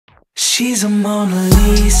She's a Mona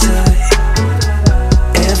Lisa.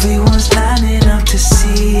 Everyone's lining up to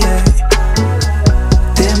see her.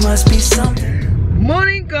 There must be something.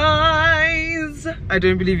 Morning, guys. I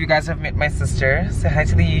don't believe you guys have met my sister. Say hi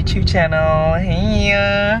to the YouTube channel. Hey.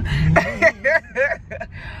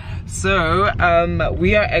 So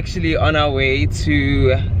we are actually on our way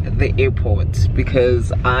to the airport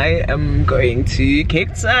because I am going to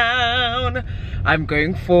Cape Town. I'm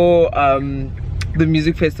going for the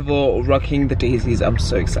music festival Rocking The Daisies. I'm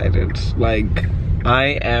so excited. Like,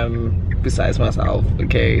 I am besides myself.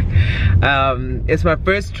 Okay, it's my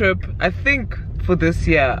first trip, I think, for this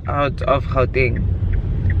year out of Gauteng,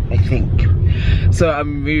 I think. So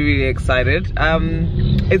I'm really excited.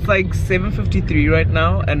 It's like 7:53 right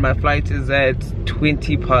now and my flight is at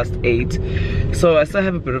 8:20. So I still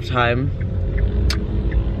have a bit of time.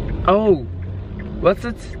 Oh, what's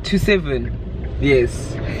it? 2:07.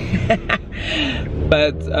 Yes.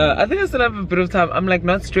 But I think I still have a bit of time. I'm like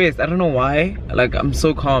not stressed. I don't know why. Like, I'm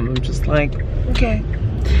so calm. I'm just like, okay.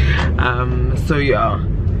 So yeah,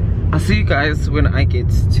 I'll see you guys when I get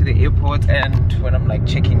to the airport and when I'm like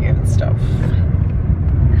checking in and stuff.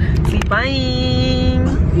 See, bye.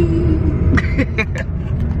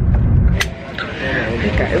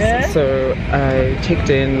 Hey guys, so I checked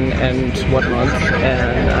in and whatnot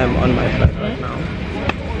and I'm on my flight right now.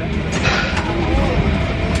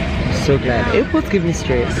 So glad. Airports give me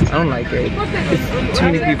stress. I don't like it. It's too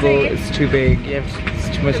many people, it's too big, it's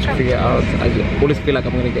too much to figure out. I always feel like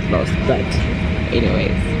I'm gonna get lost. But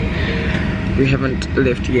anyways, we haven't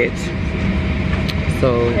left yet.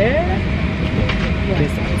 So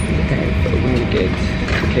guess I'll see you guys when we get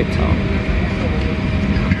to Cape Town.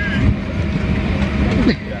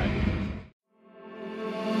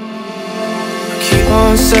 Keep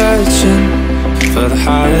on searching for the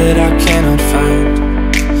heart that I cannot find.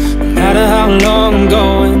 No matter how long I'm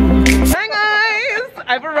going. Hi guys!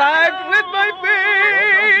 I've arrived with my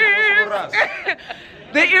face!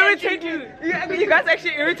 They irritate you. You guys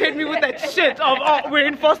actually irritate me with that shit of, oh, we're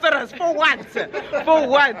in Foster's. For what? For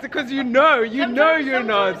what? Because you know you're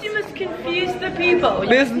not. You must confuse the people. You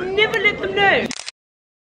must never let them know.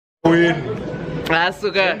 Win. That's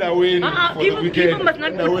okay. People must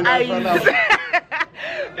not put eyes.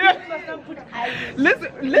 Liz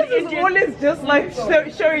is always just like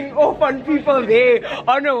showing off on people there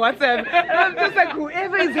on WhatsApp. And I'm just like,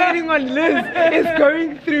 whoever is hating on Liz is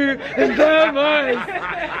going through the most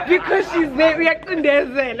because she's there. We are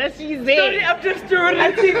and she's there. Story after story.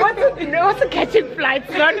 I see what's the catching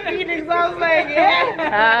flights, not feeding. So I was like,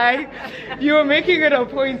 yeah, you were making it a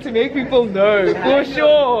point to make people know for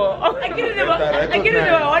sure. I get it. They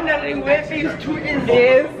were wondering where phase 2 is.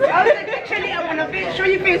 Yes. I was like, actually, I'm gonna show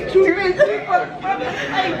you phase 2.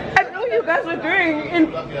 And all you guys were doing in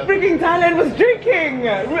freaking Thailand was drinking.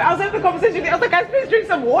 I was having a conversation. I was like, guys, please drink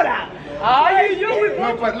some water.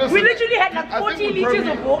 We literally had like 40 liters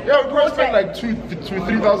of water. Yeah, we probably spent like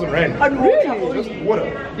 2,000-3,000 rand. On water only. Just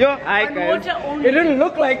water. Yo, hi guys. It didn't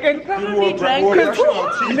look like it. Probably drank with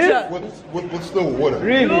still water.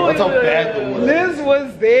 Really? That's how bad the water is. Liz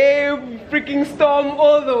was there, freaking storm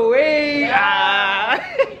all the way. The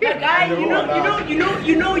guy, you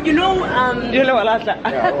know, Alata.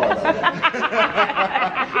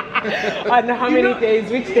 On how many days?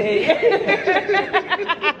 Which day?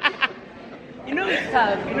 You know it's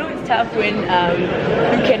tough. You know it's tough when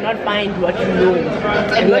you cannot find what you know,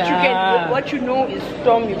 and what you know is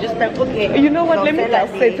storm. You're just like, okay. You know what? Let me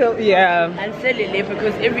just settle. Yeah. And sell it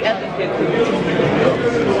because every other day.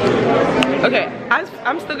 Okay,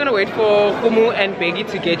 I'm still gonna wait for Kumu and Beggy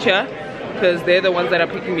to get here because they're the ones that are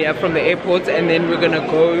picking me up from the airport, and then we're gonna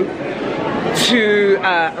go to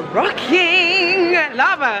Rocking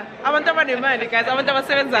Lava. I want to money, guys. I want to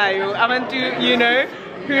I want to, you know,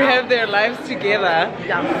 who have their lives together.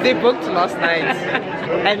 They booked last night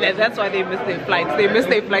and that's why they missed their flights. They missed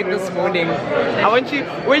their flight this morning. I want you,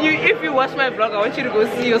 if you watch my vlog, I want you to go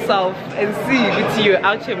see yourself and see it's you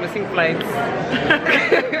out here missing flights.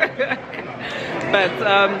 But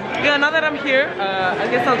yeah, now that I'm here, I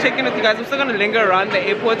guess I'll check in with you guys. I'm still gonna linger around the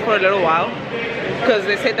airport for a little while because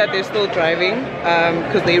they said that they're still driving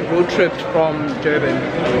because they road tripped from Durban.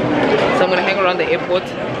 So I'm gonna hang around the airport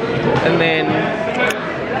and then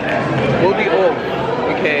we'll be off.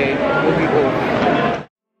 Okay, we'll be off.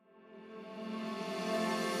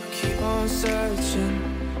 Keep on searching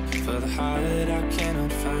for the heart that I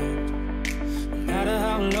cannot find. No matter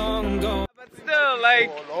how long I'm going. But still,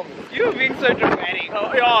 like, you're being so dramatic.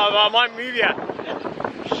 Oh, yeah, my media.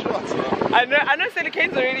 Shut up. I know Sally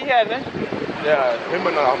Kane's already here, no? Yeah, him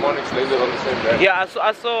and Harmonix landed on the same day. Yeah,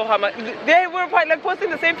 I saw how much they were like posting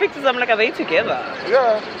the same pictures. I'm like, are they together?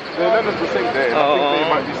 Yeah, they landed the same day. Oh. I think they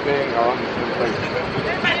might be staying around the same place.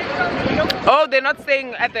 Oh, they're not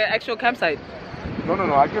staying at the actual campsite. No,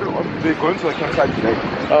 I get it. They're going to the campsite today.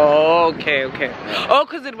 Oh, okay. Oh,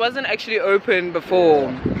 because it wasn't actually open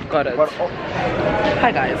before. Got it.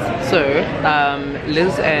 Hi guys. So,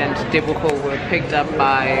 Liz and Debuko were picked up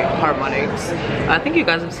by Harmonix. I think you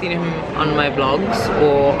guys have seen him on my vlogs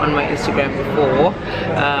or on my Instagram before.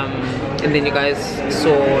 And then you guys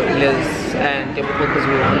saw Liz and Debuko because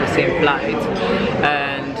we were on the same flight.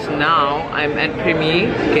 And now I'm at Primi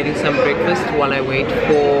getting some breakfast while I wait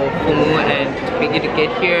for Fumu and Biggie to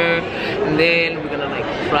get here. And then we're gonna like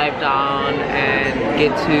drive down and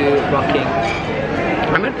get to Rocking.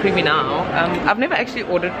 I'm at Primi now. I've never actually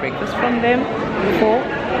ordered breakfast from them before,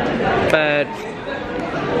 but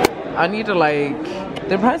I need to like,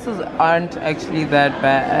 the prices aren't actually that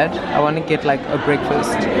bad. I want to get like a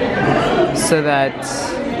breakfast so that,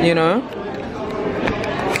 you know,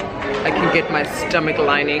 I can get my stomach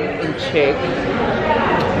lining in check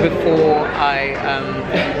before I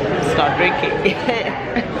start drinking.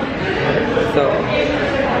 So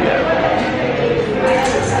yeah.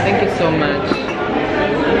 Thank you so much.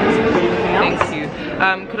 Thank you.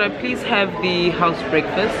 Could I please have the house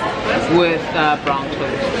breakfast with brown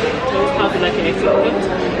toast? How would you like an extra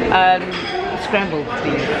omelette? Scrambled,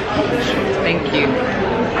 please. Thank you.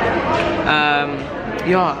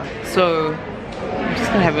 Yeah, so I'm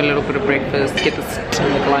just gonna have a little bit of breakfast, get the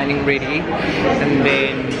stomach lining ready, and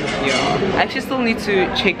then yeah. I actually still need to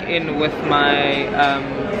check in with my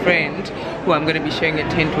friend who I'm gonna be sharing a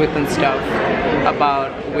tent with and stuff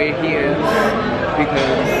about where he is,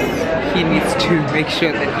 because he needs to make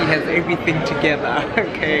sure that he has everything together,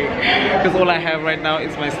 okay? Because all I have right now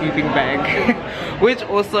is my sleeping bag, which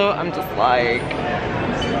also I'm just like,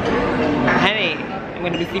 honey, I'm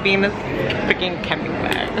gonna be sleeping in this freaking camping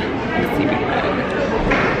bag, sleeping bag.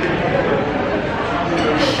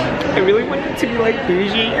 I really want it to be like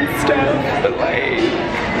bougie and stuff, but like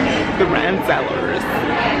the rand sellers.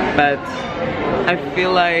 But I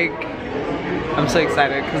feel like I'm so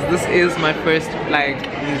excited because this is my first like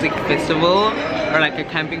music festival or like a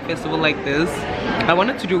camping festival like this. I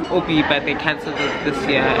wanted to do Opi, but they cancelled it this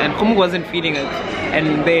year and Kumu wasn't feeling it,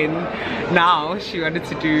 and then now she wanted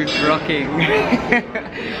to do Rocking.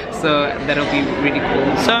 So that'll be really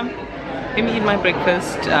cool. So let me eat my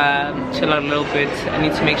breakfast, chill out a little bit. I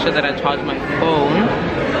need to make sure that I charge my phone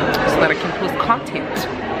so that I can post content.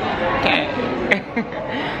 Okay.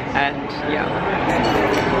 And yeah.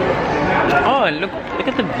 Oh, look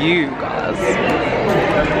at the view, guys.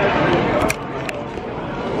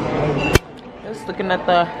 Just looking at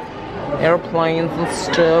the airplanes and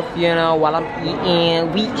stuff, you know, while I'm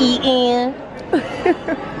eating. We eating.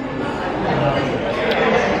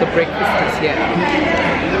 The breakfast is here.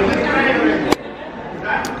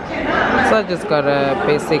 So I just got a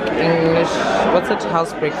basic English, what's it,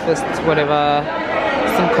 house breakfast, whatever,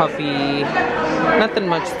 some coffee, nothing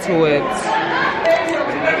much to it.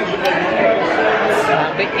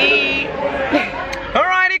 Time to eat.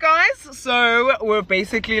 Alrighty guys, so we're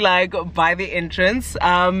basically like by the entrance.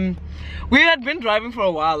 We had been driving for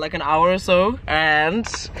a while, like an hour or so, and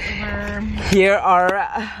here are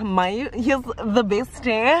here's the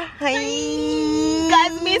bestie. Hi. You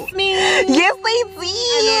guys miss me? Yes, they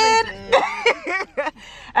did.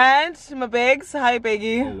 And my bags. Hi,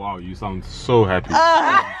 Peggy. Oh wow, you sound so happy.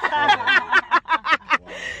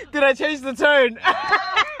 Did I change the tone?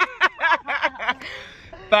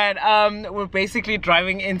 But we're basically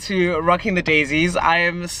driving into Rocking the Daisies. I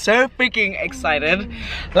am so freaking excited.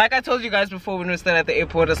 Like I told you guys before when we started at the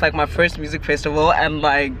airport, it's like my first music festival, and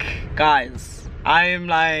like, guys,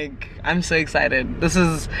 I'm so excited.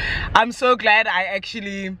 I'm so glad I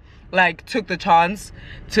actually like took the chance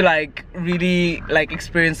to like really like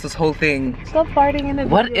experience this whole thing. Stop farting in the video.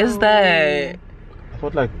 What is that? I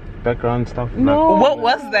thought like background stuff. No. What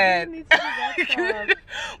was that?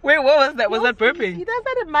 Wait, what was that? Was that burping? He does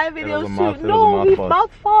that in my videos mouth- too. it was No, a he mouth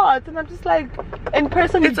mouth farts, and I'm just like, in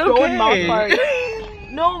person, It's we don't okay. mouth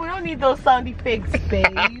farts. No, we don't need those sound effects, babe.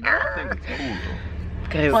 I think it's cool though.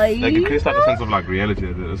 Guys, Like it creates like a sense of like reality.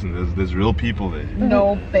 There's real people there.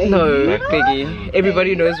 No, babe. no, Piggy.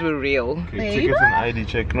 Everybody knows we're real. Okay, tickets and ID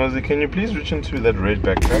check. Nosy, can you please reach into that red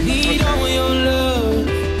backpack? Need all your love.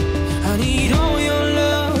 I need all your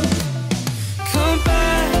love. Come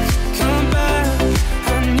back, come back. I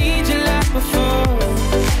need you like before.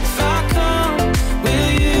 If I come,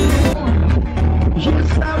 will you?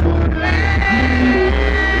 Yes, I would.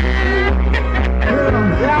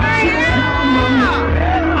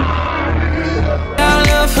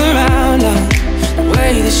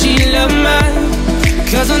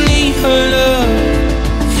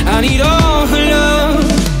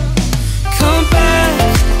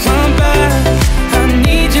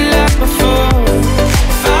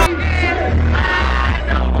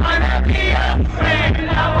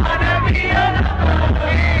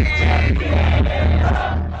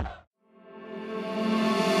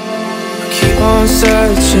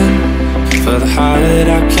 searching for the heart that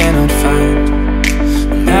I cannot find.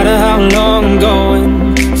 No matter how long I'm going,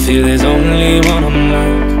 I feel there's only one I'm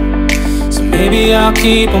like. So maybe I'll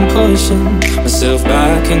keep on pushing myself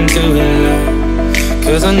back into her life.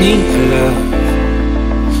 Cause I need her love,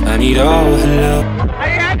 I need all her love. Are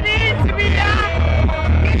you happy to be back?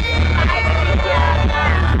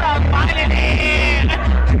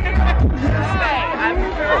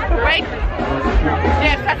 Wait.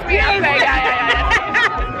 Yes, that's me. Okay, yeah.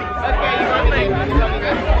 Okay, you want me?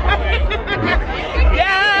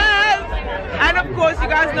 Yes! And of course, you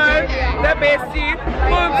guys know the bestie.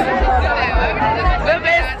 Oops. The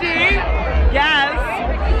bestie. Yes.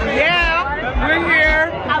 Yeah. We're here.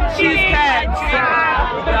 She's cats.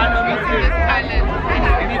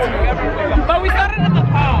 But we started at the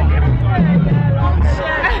park.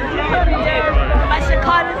 But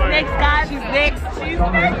Shakara's next, guys. She's next. She's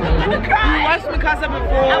next. I'm gonna cry. You watched Mikasa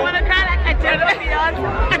before. I wanna cry like I did on Beyonce.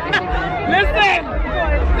 Listen.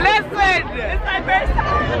 It's my first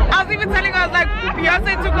time. I was even telling her, I was like,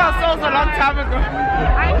 Beyonce took our souls a long time ago.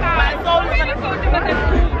 My soul is gonna go to the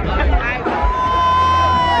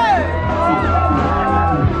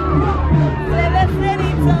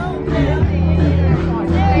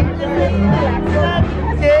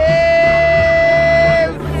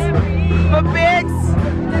Yes! For Bix!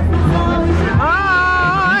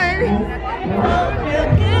 Hi!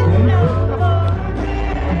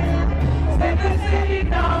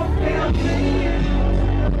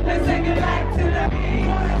 Let's take it back to the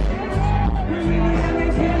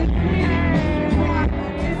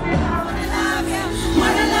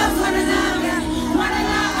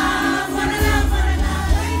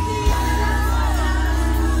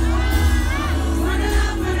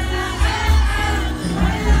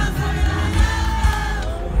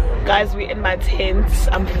Guys, we're in my tent.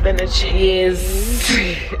 I'm finished. Yes.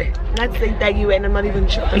 Not saying that you and I'm not even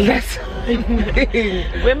joking. Yes.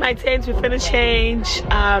 We're in my tent. We're finna change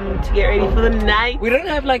to get ready for the night. We don't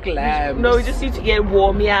have like lamps. No, we just need to get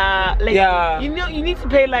warm. Yeah. Like, yeah. You know, you need to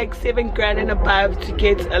pay like 7 grand and above to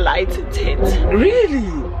get a lighted tent. Really?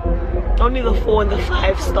 Only the 4 and the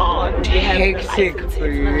 5-star. Do you have hectic for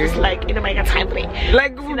you? Just like, you know, make a time for me.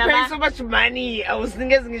 Like we pay so much money. I was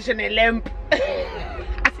thinking a lamp.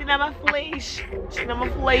 Cinema flash.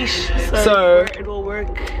 So it will work.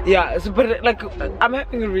 Yeah, so but like I'm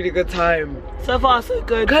having a really good time. So far so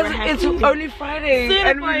good. Because it's only Friday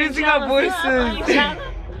and we're losing our voices.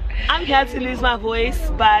 I'm here to lose my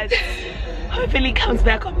voice, but hopefully it comes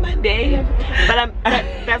back on Monday. But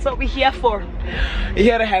that's what we're here for. You're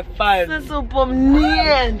here to have fun.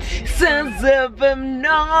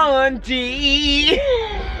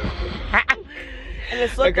 And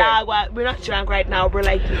it's so dark. We're not drunk right now. We're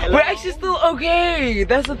like, hello. We're actually still okay.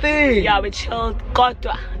 That's the thing. Yeah, we're chilled. God,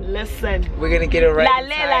 listen. We're gonna get it right. La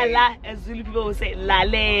le la la, as Zulu people will say, la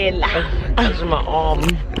le la. That's my arm.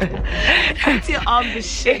 Put your arm the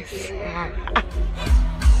shit.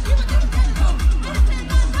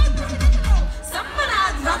 Someone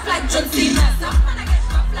I'd rock like John Cena.